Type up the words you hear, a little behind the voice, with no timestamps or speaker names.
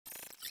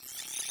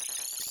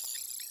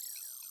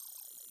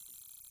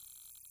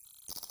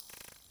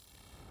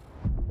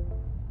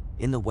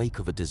In the wake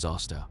of a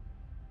disaster,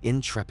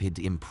 INTREPID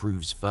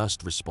improves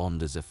first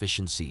responders'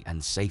 efficiency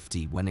and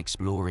safety when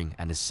exploring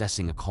and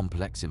assessing a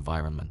complex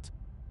environment,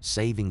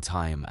 saving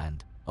time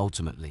and,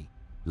 ultimately,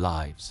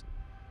 lives.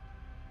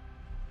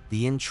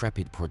 The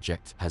INTREPID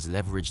project has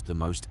leveraged the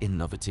most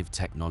innovative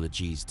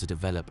technologies to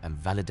develop and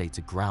validate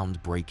a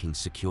groundbreaking,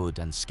 secured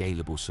and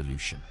scalable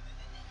solution,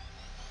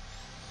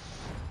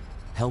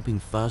 helping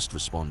first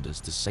responders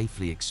to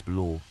safely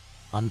explore,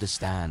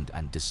 understand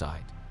and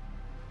decide.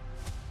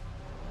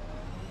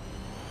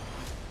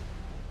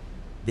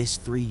 This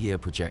 3-year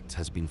project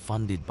has been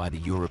funded by the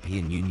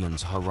European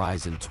Union's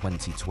Horizon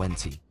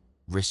 2020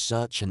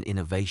 Research and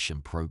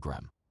Innovation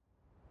Programme.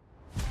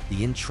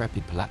 The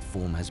INTREPID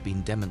platform has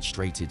been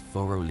demonstrated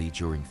thoroughly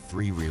during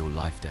 3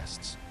 real-life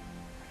tests.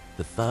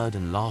 The third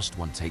and last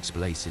one takes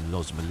place in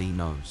Los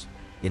Molinos,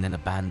 in an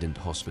abandoned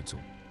hospital.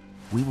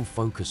 We will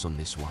focus on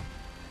this one.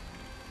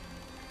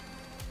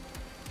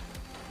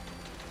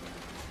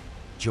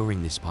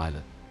 During this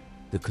pilot,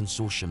 the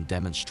consortium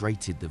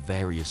demonstrated the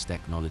various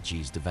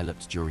technologies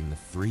developed during the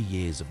 3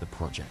 years of the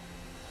project.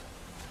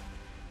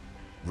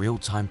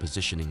 Real-time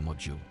positioning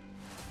module,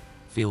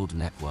 field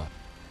network,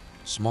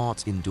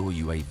 smart indoor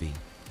UAV,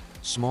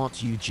 smart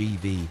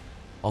UGV,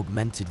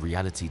 augmented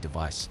reality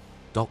device,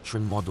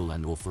 doctrine model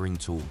and authoring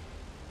tool,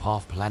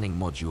 path planning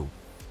module,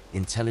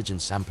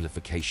 intelligence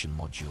amplification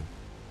module,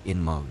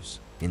 INMOS,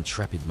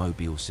 INTREPID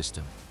mobile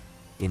system,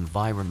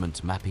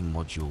 environment mapping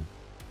module,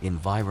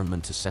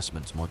 environment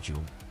assessment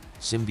module,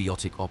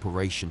 symbiotic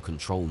operation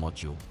control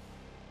module.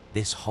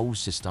 This whole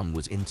system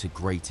was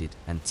integrated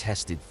and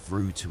tested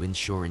through to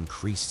ensure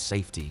increased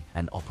safety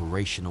and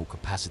operational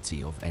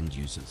capacity of end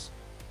users.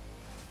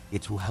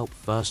 It will help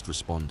first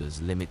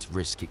responders limit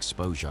risk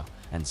exposure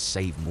and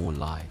save more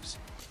lives.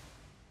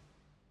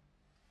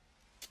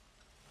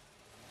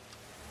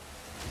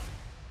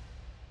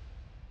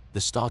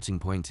 The starting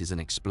point is an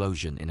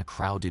explosion in a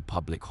crowded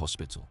public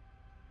hospital.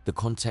 The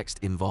context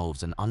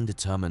involves an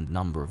undetermined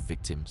number of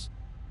victims,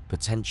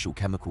 potential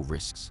chemical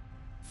risks,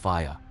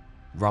 fire,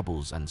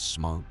 rubbles and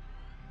smoke.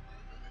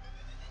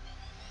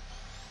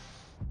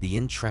 The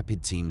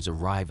INTREPID teams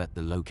arrive at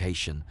the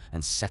location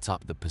and set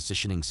up the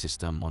positioning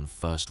system on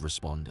first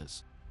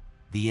responders.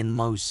 The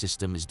INMOS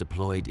system is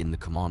deployed in the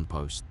command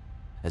post,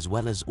 as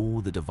well as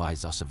all the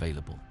devices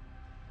available.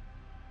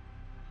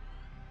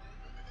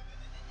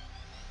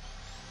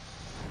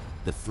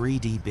 The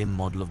 3D BIM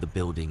model of the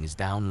building is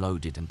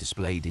downloaded and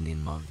displayed in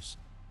INMOS.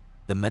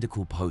 The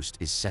medical post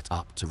is set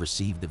up to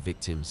receive the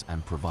victims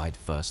and provide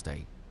first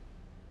aid.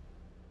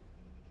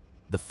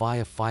 The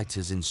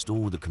firefighters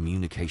install the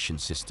communication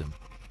system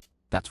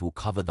that will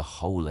cover the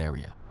whole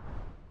area.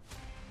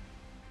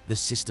 The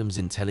system's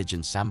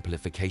intelligence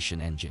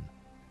amplification engine,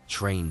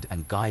 trained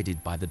and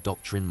guided by the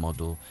doctrine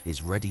model,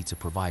 is ready to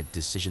provide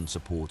decision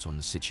support on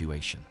the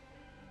situation.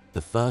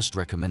 The first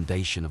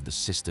recommendation of the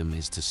system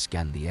is to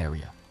scan the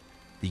area.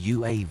 The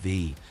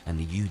UAV and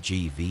the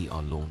UGV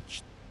are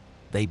launched.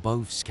 They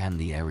both scan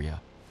the area,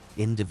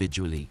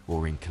 individually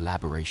or in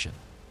collaboration,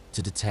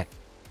 to detect,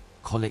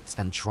 collect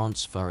and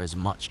transfer as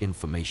much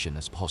information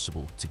as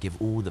possible to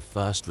give all the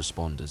first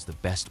responders the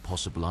best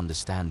possible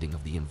understanding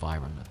of the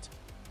environment.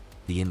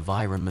 The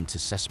environment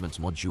assessment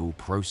module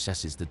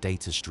processes the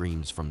data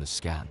streams from the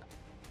scan,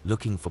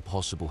 looking for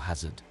possible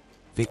hazard,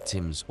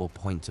 victims or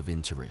point of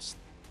interest.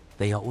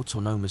 They are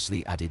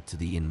autonomously added to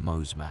the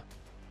INMOS map.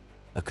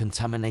 A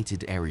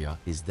contaminated area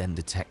is then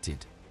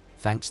detected,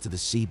 thanks to the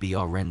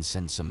CBRN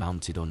sensor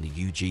mounted on the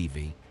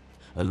UGV,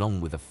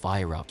 along with a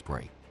fire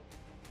outbreak.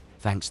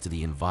 Thanks to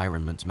the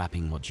environment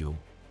mapping module,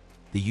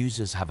 the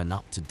users have an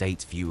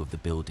up-to-date view of the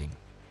building,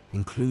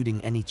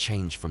 including any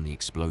change from the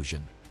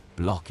explosion,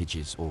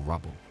 blockages or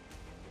rubble.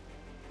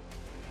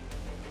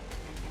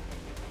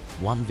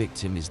 One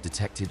victim is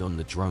detected on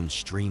the drone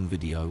stream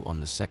video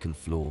on the 2nd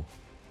floor,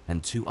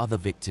 and 2 other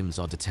victims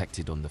are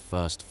detected on the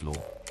 1st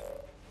floor.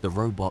 The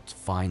robot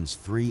finds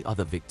 3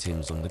 other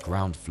victims on the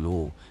ground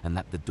floor and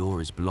that the door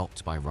is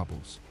blocked by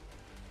rubbles.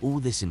 All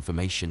this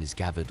information is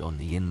gathered on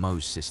the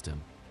INMOS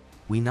system.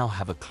 We now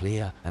have a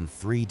clear and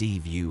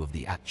 3D view of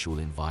the actual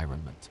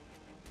environment.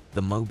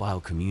 The mobile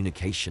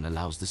communication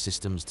allows the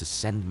systems to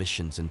send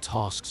missions and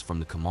tasks from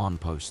the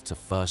command post to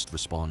first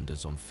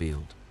responders on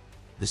field.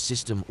 The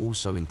system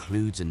also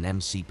includes an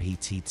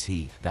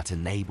MCPTT that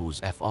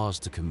enables FRs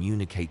to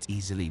communicate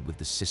easily with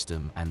the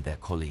system and their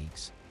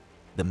colleagues.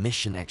 The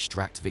mission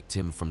extract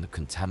victim from the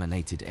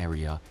contaminated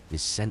area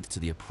is sent to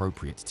the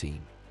appropriate team.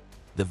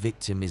 The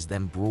victim is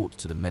then brought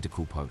to the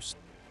medical post.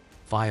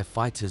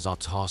 Firefighters are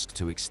tasked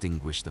to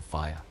extinguish the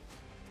fire.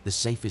 The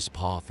safest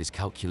path is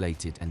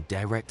calculated and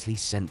directly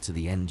sent to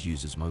the end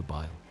user's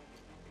mobile.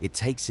 It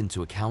takes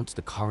into account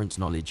the current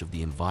knowledge of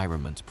the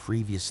environment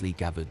previously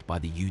gathered by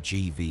the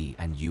UGV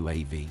and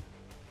UAV,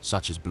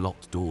 such as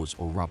blocked doors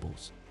or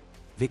rubbles.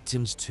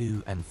 Victims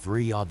 2 and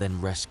 3 are then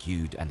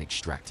rescued and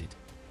extracted.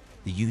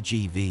 The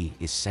UGV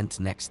is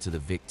sent next to the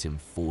victim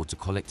 4 to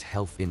collect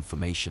health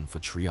information for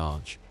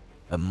triage.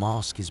 A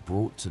mask is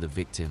brought to the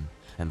victim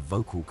and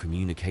vocal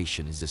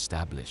communication is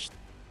established.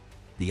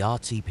 The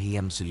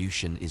RTPM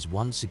solution is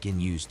once again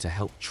used to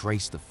help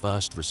trace the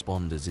first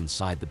responders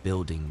inside the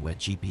building where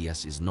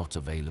GPS is not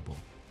available.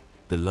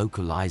 The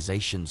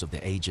localizations of the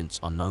agents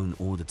are known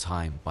all the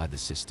time by the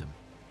system.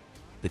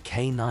 The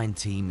K9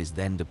 team is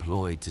then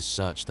deployed to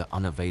search the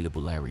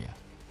unavailable area.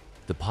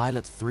 The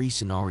Pilot 3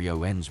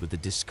 scenario ends with the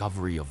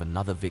discovery of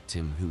another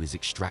victim who is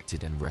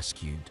extracted and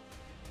rescued.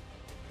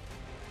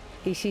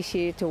 It's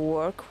easy to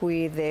work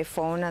with the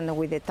phone and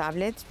with the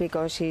tablets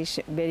because it's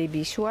very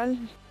visual.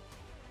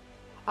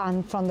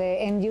 And from the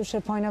end user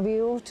point of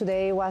view,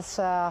 today was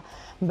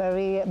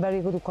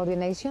very good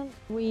coordination.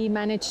 We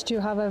managed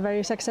to have a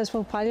very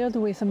successful pilot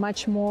with a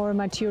much more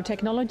mature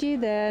technology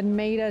that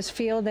made us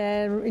feel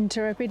that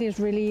INTREPID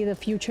is really the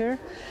future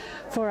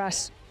for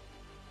us.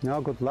 No,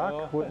 good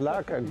luck,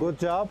 good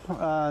job,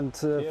 and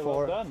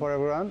for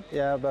everyone.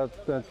 Yeah, but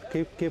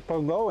keep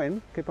on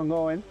going,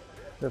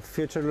 The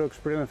future looks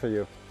brilliant for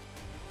you.